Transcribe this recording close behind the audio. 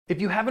If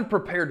you haven't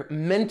prepared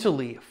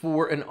mentally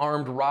for an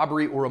armed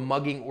robbery or a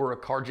mugging or a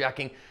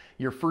carjacking,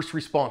 your first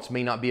response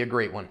may not be a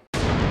great one.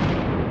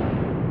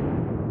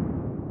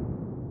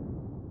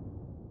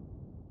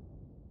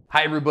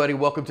 Hi everybody,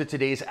 welcome to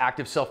today's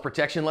active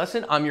self-protection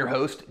lesson. I'm your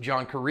host,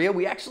 John Correa.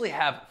 We actually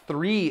have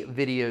 3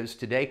 videos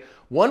today,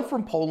 one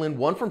from Poland,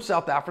 one from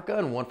South Africa,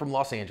 and one from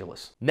Los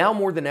Angeles. Now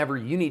more than ever,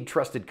 you need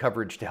trusted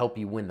coverage to help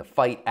you win the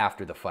fight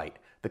after the fight.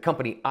 The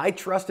company I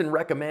trust and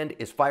recommend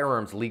is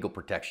Firearms Legal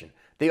Protection.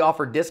 They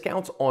offer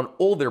discounts on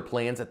all their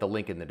plans at the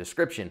link in the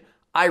description.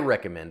 I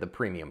recommend the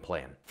premium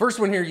plan. First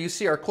one here, you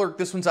see our clerk.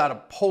 This one's out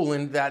of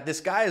Poland. That this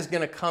guy is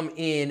gonna come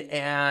in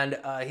and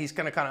he's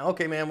gonna kind of,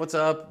 okay man, what's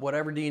up?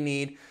 Whatever do you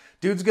need?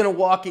 Dude's gonna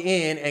walk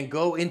in and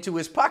go into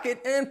his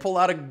pocket and pull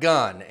out a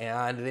gun.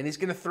 And then he's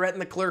gonna threaten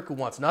the clerk who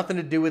wants nothing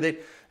to do with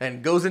it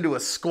and goes into a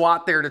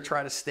squat there to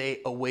try to stay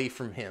away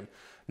from him.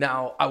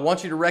 Now, I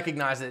want you to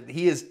recognize that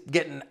he is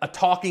getting a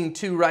talking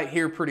to right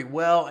here pretty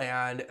well,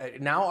 and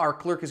now our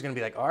clerk is gonna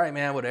be like, all right,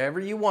 man, whatever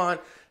you want,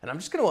 and I'm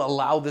just gonna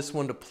allow this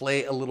one to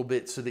play a little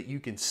bit so that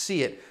you can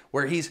see it,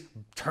 where he's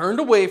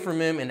turned away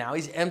from him, and now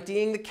he's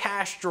emptying the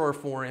cash drawer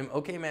for him.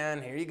 Okay,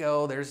 man, here you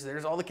go,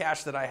 there's all the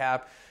cash that I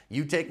have.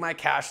 You take my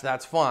cash,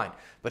 that's fine.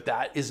 But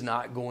that is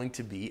not going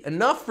to be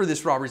enough for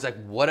this robbery. He's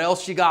like, what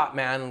else you got,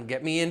 man?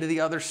 Get me into the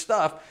other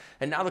stuff.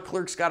 And now the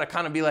clerk's got to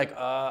kind of be like,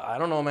 I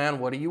don't know, man,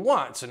 what do you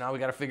want? So now we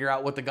got to figure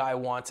out what the guy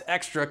wants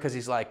extra because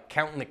he's like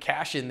counting the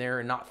cash in there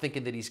and not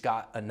thinking that he's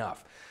got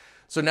enough.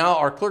 So now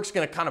our clerk's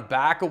going to kind of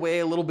back away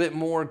a little bit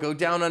more, go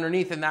down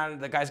underneath, and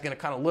the guy's going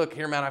to kind of look,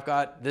 here, man, I've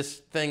got this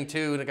thing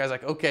too. And the guy's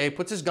like, okay,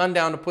 puts his gun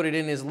down to put it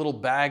in his little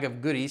bag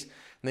of goodies.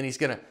 And then he's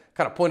going to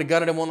kind of point a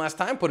gun at him one last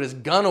time, put his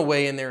gun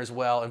away in there as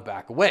well, and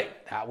back away.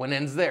 That one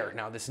ends there.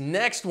 Now this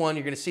next one,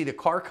 you're going to see the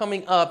car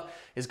coming up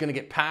is going to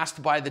get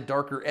passed by the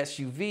darker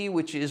SUV,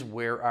 which is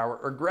where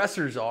our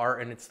aggressors are,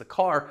 and it's the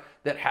car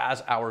that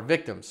has our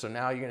victims. So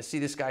now you're going to see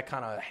this guy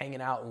kind of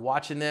hanging out and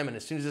watching them, and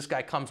as soon as this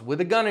guy comes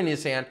with a gun in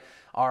his hand,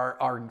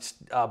 our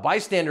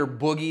bystander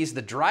boogies,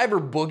 the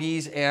driver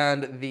boogies,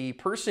 and the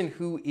person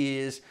who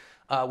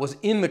was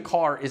in the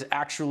car is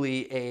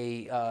actually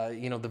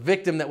the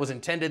victim that was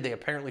intended. They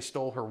apparently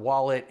stole her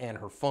wallet and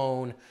her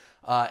phone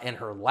and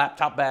her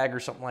laptop bag or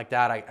something like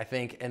that, I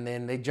think. And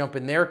then they jump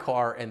in their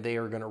car and they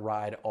are going to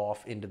ride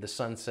off into the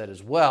sunset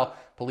as well.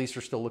 Police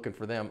are still looking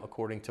for them,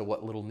 according to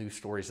what little news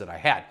stories that I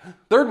had.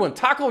 Third one,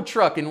 taco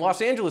truck in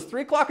Los Angeles,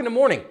 3 o'clock in the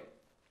morning.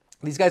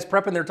 These guys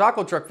prepping their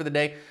taco truck for the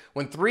day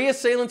when 3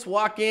 assailants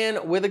walk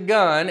in with a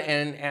gun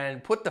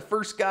and put the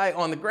first guy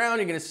on the ground.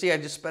 You're gonna see, I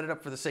just sped it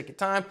up for the sake of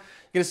time.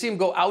 You're gonna see him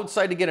go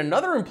outside to get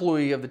another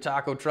employee of the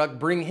taco truck,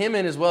 bring him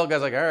in as well. The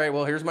guy's like, all right,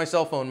 well, here's my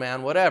cell phone,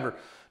 man, whatever.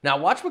 Now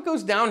watch what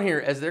goes down here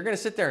as they're gonna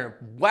sit there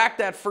and whack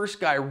that first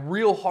guy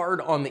real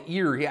hard on the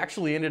ear. He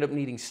actually ended up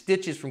needing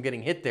stitches from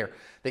getting hit there.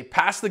 They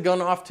pass the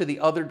gun off to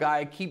the other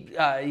guy, keep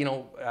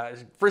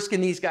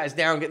frisking these guys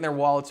down, getting their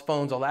wallets,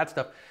 phones, all that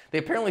stuff. They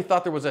apparently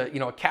thought there was a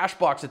cash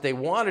box that they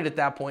wanted at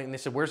that point, and they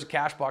said, where's the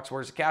cash box?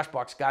 Where's the cash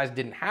box? Guys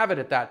didn't have it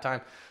at that time,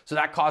 so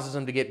that causes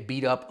them to get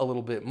beat up a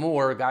little bit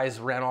more.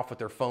 Guys ran off with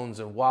their phones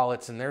and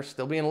wallets, and they're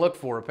still being looked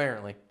for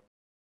apparently.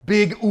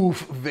 Big oof,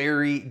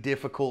 very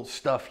difficult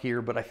stuff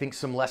here, but I think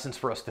some lessons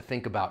for us to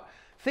think about.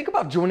 Think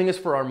about joining us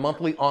for our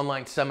monthly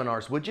online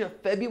seminars, would you?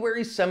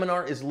 February's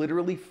seminar is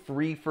literally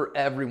free for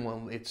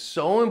everyone. It's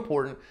so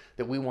important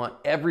that we want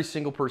every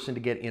single person to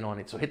get in on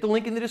it. So hit the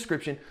link in the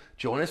description,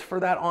 join us for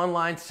that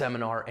online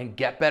seminar, and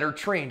get better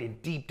trained in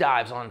deep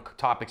dives on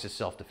topics of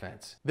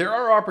self-defense. There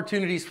are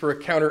opportunities for a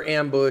counter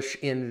ambush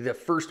in the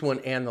first one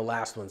and the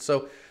last one.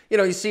 So,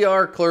 you see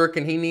our clerk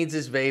and he needs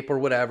his vape or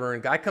whatever,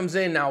 and guy comes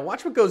in. Now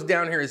watch what goes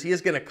down here is he is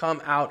gonna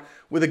come out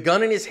with a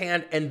gun in his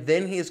hand, and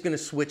then he is gonna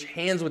switch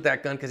hands with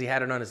that gun because he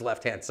had it on his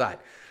left-hand side.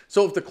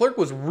 So if the clerk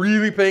was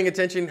really paying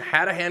attention,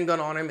 had a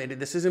handgun on him, and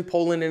this is in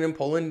Poland, and in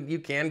Poland you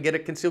can get a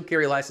concealed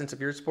carry license if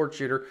you're a sports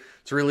shooter.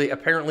 It's really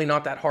apparently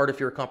not that hard if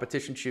you're a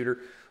competition shooter.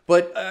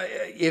 But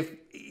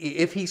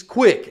if he's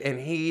quick and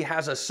he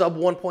has a sub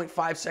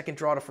 1.5 second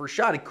draw to first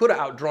shot, he could have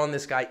outdrawn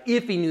this guy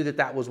if he knew that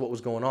that was what was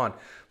going on.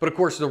 But of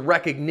course, the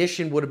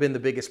recognition would have been the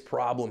biggest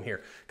problem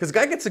here because the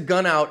guy gets a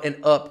gun out and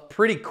up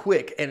pretty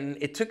quick, and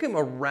it took him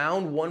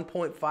around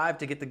 1.5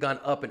 to get the gun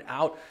up and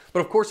out. But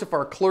of course, if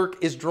our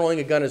clerk is drawing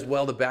a gun as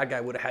well, the bad guy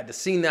would have had to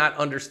seen that,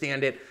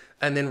 understand it,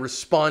 and then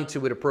respond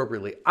to it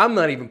appropriately. I'm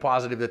not even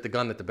positive that the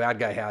gun that the bad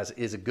guy has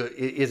is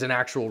an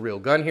actual real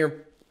gun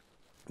here,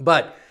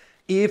 but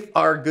if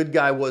our good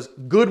guy was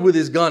good with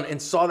his gun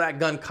and saw that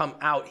gun come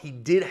out, he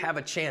did have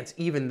a chance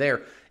even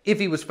there if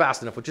he was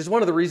fast enough, which is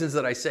one of the reasons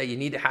that I say you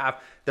need to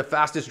have the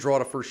fastest draw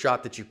to first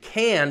shot that you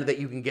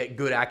can get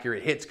good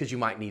accurate hits because you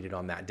might need it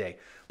on that day.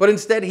 But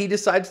instead, he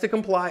decides to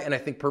comply, and I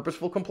think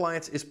purposeful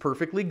compliance is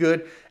perfectly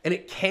good, and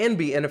it can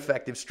be an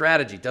effective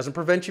strategy. It doesn't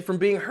prevent you from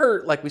being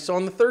hurt like we saw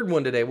in the third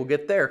one today. We'll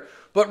get there.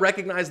 But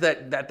recognize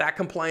that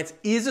compliance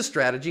is a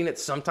strategy, and it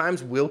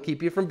sometimes will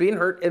keep you from being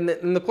hurt, and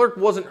the clerk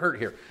wasn't hurt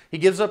here. He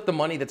gives up the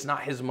money that's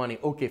not his money.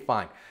 Okay,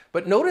 fine.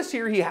 But notice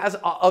here he has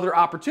other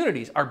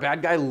opportunities. Our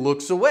bad guy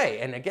looks away.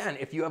 And again,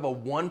 if you have a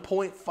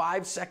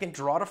 1.5 second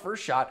draw to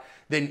first shot,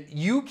 then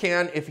you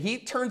can, if he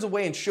turns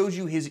away and shows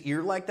you his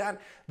ear like that,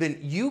 then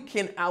you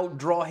can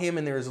outdraw him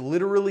and there's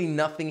literally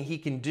nothing he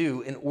can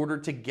do in order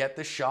to get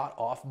the shot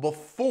off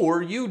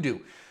before you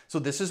do. So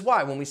this is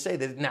why when we say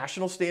the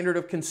national standard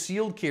of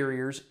concealed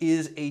carriers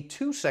is a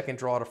 2-second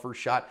draw to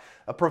first shot,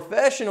 a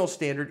professional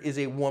standard is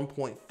a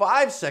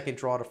 1.5 second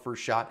draw to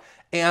first shot,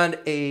 and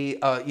a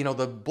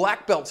the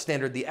black belt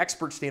standard, the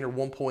expert standard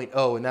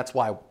 1.0, and that's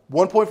why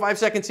 1.5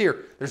 seconds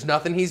here, there's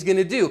nothing he's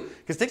gonna do,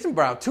 because it takes him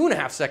around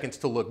 2.5 seconds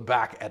to look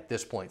back at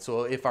this point.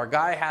 So if our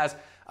guy has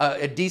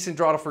a decent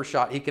draw to first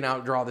shot, he can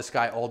outdraw this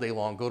guy all day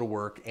long, go to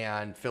work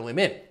and fill him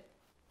in.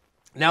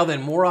 Now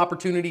then, more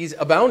opportunities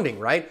abounding,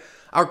 right?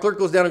 Our clerk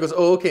goes down and goes,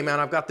 oh, okay, man,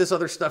 I've got this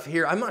other stuff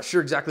here. I'm not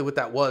sure exactly what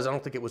that was. I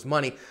don't think it was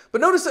money. But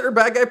notice that our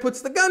bad guy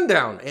puts the gun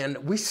down. And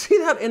we see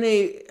that in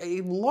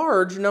a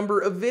large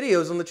number of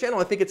videos on the channel.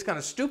 I think it's kind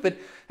of stupid.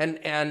 And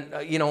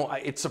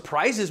it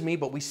surprises me,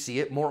 but we see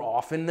it more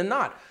often than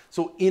not.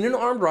 So in an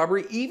armed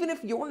robbery, even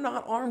if you're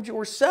not armed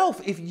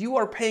yourself, if you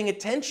are paying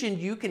attention,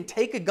 you can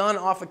take a gun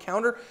off a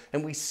counter.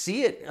 And we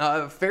see it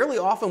fairly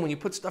often when you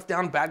put stuff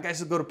down. Bad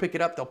guys will go to pick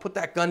it up. They'll put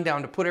that gun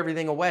down to put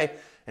everything away.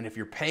 And if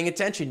you're paying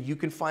attention, you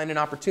can find an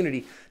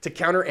opportunity to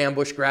counter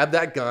ambush, grab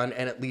that gun,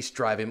 and at least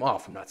drive him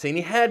off. I'm not saying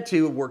he had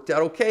to. It worked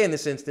out okay in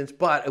this instance,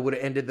 but it would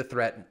have ended the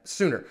threat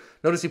sooner.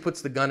 Notice he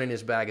puts the gun in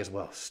his bag as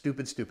well.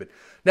 Stupid, stupid.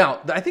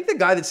 Now, I think the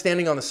guy that's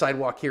standing on the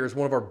sidewalk here is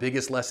one of our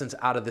biggest lessons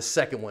out of the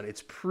second one.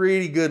 It's a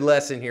pretty good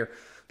lesson here,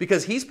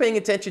 because he's paying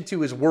attention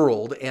to his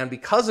world, and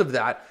because of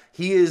that,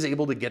 he is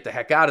able to get the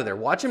heck out of there.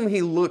 Watch him,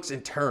 he looks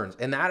and turns,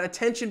 and that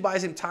attention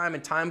buys him time,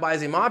 and time buys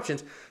him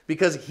options,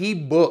 because he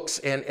books,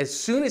 and as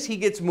soon as he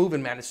gets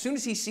moving, man, as soon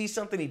as he sees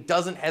something, he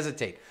doesn't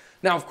hesitate.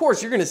 Now, of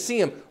course, you're gonna see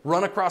him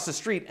run across the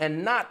street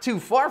and not too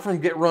far from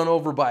get run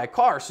over by a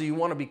car, so you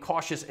wanna be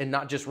cautious and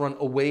not just run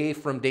away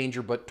from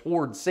danger, but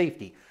towards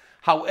safety.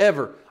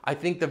 However, I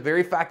think the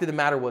very fact of the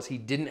matter was he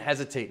didn't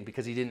hesitate, and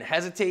because he didn't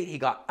hesitate, he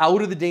got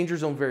out of the danger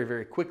zone very,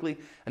 very quickly,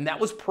 and that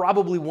was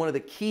probably one of the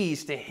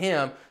keys to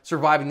him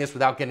surviving this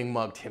without getting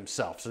mugged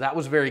himself. So that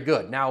was very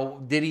good. Now,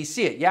 did he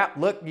see it? Yeah,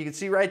 look, you can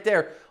see right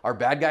there, our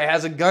bad guy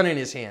has a gun in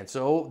his hand.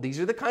 So these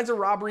are the kinds of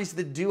robberies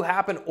that do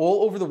happen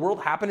all over the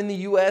world, happen in the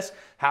US,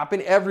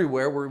 happen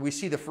everywhere, where we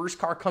see the first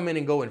car come in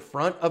and go in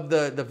front of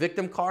the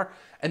victim car,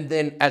 and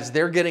then as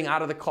they're getting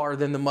out of the car,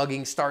 then the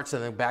mugging starts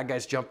and the bad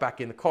guys jump back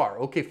in the car.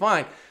 Okay,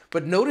 fine.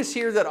 But notice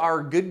here that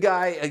our good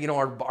guy,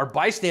 our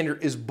bystander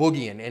is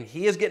boogieing, and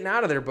he is getting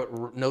out of there.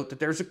 But note that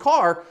there's a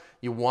car.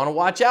 You want to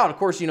watch out. Of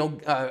course,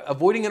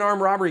 avoiding an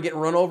armed robbery, getting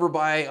run over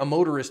by a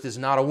motorist is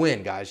not a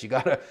win, guys. You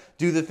got to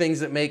do the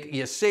things that make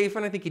you safe,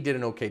 and I think he did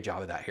an okay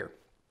job of that here.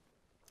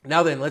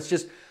 Now then, let's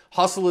just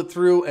hustle it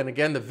through. And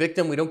again, the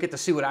victim, we don't get to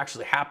see what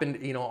actually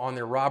happened, on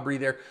their robbery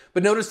there.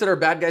 But notice that our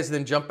bad guys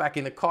then jump back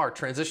in the car.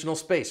 Transitional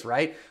space,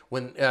 right?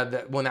 When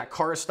that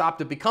car is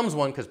stopped, it becomes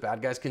one, because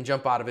bad guys can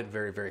jump out of it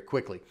very, very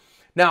quickly.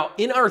 Now,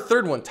 in our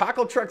third one,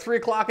 taco truck, 3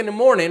 o'clock in the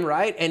morning,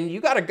 right? And you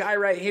got a guy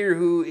right here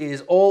who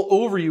is all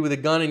over you with a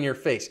gun in your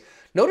face.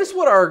 Notice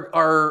what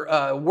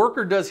our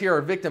worker does here,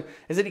 our victim,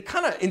 is that he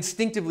kind of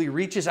instinctively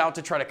reaches out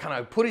to try to kind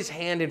of put his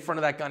hand in front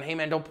of that gun. Hey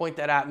man, don't point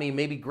that at me,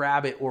 maybe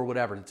grab it or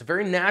whatever. It's a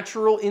very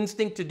natural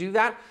instinct to do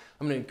that.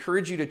 I'm gonna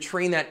encourage you to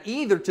train that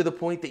either to the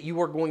point that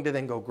you are going to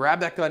then go grab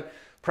that gun,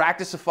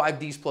 practice a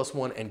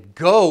 5Ds+1 and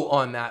go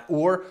on that,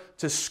 or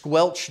to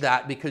squelch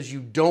that because you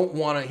don't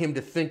want him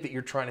to think that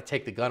you're trying to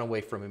take the gun away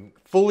from him.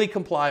 Fully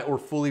comply or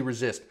fully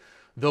resist.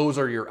 Those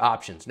are your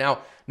options. Now,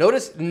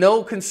 notice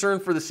no concern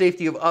for the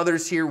safety of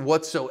others here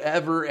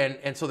whatsoever,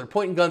 and so they're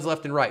pointing guns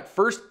left and right.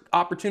 First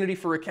opportunity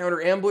for a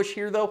counter ambush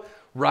here, though,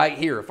 right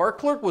here. If our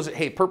clerk was,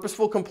 hey,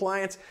 purposeful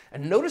compliance,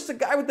 and notice the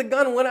guy with the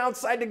gun went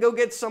outside to go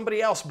get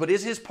somebody else, but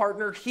is his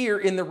partner here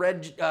in the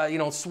red,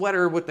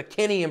 sweater with the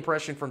Kenny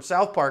impression from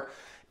South Park?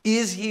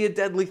 Is he a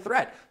deadly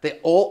threat? They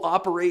all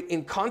operate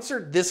in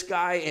concert, this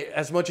guy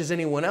as much as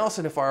anyone else,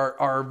 and if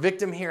our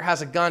victim here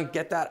has a gun,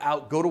 get that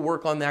out, go to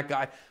work on that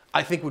guy.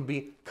 I think would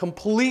be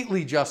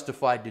completely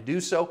justified to do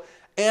so.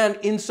 And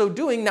in so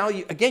doing, now,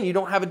 you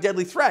don't have a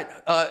deadly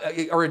threat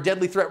or a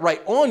deadly threat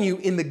right on you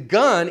in the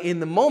gun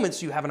in the moment,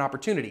 so you have an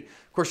opportunity.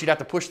 Of course, you'd have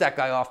to push that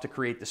guy off to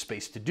create the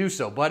space to do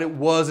so, but it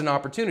was an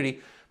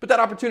opportunity. But that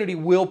opportunity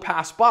will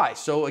pass by.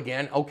 So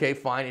again, okay,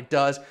 fine, it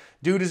does.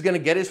 Dude is gonna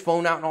get his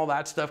phone out and all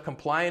that stuff.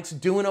 Compliance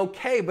doing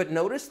okay, but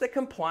notice that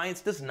compliance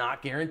does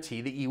not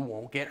guarantee that you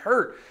won't get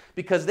hurt,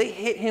 because they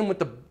hit him with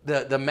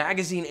the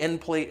magazine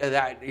end plate of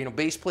that,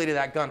 base plate of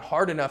that gun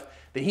hard enough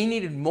that he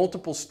needed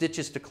multiple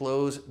stitches to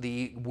close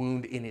the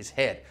wound in his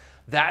head.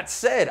 That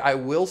said, I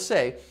will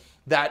say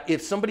that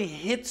if somebody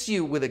hits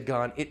you with a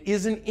gun, it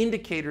is an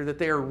indicator that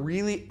they are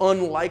really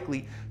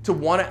unlikely to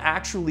want to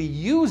actually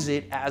use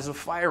it as a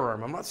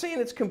firearm. I'm not saying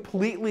it's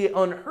completely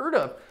unheard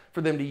of,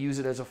 for them to use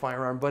it as a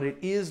firearm, but it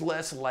is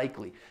less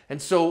likely.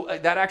 And so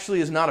that actually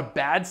is not a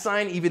bad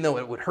sign, even though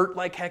it would hurt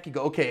like heck. You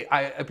go, okay,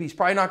 he's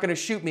probably not gonna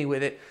shoot me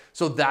with it,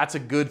 so that's a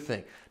good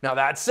thing. Now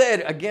that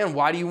said, again,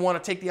 why do you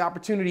want to take the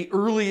opportunity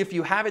early if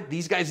you have it?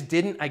 These guys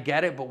didn't, I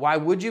get it, but why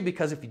would you?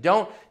 Because if you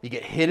don't, you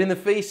get hit in the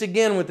face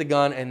again with the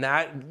gun, and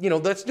that,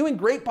 that's doing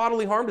great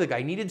bodily harm to the guy.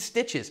 He needed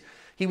stitches.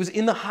 He was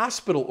in the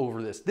hospital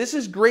over this. This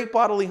is great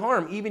bodily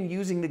harm, even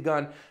using the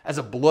gun as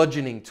a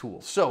bludgeoning tool.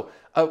 So,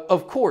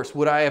 of course,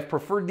 would I have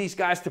preferred these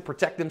guys to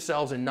protect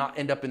themselves and not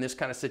end up in this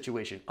kind of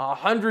situation?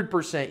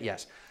 100%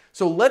 yes.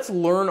 So let's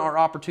learn our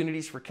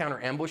opportunities for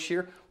counter ambush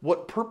here,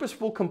 what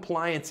purposeful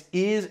compliance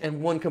is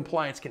and when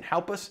compliance can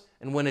help us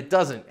and when it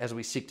doesn't as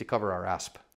we seek to cover our ASP.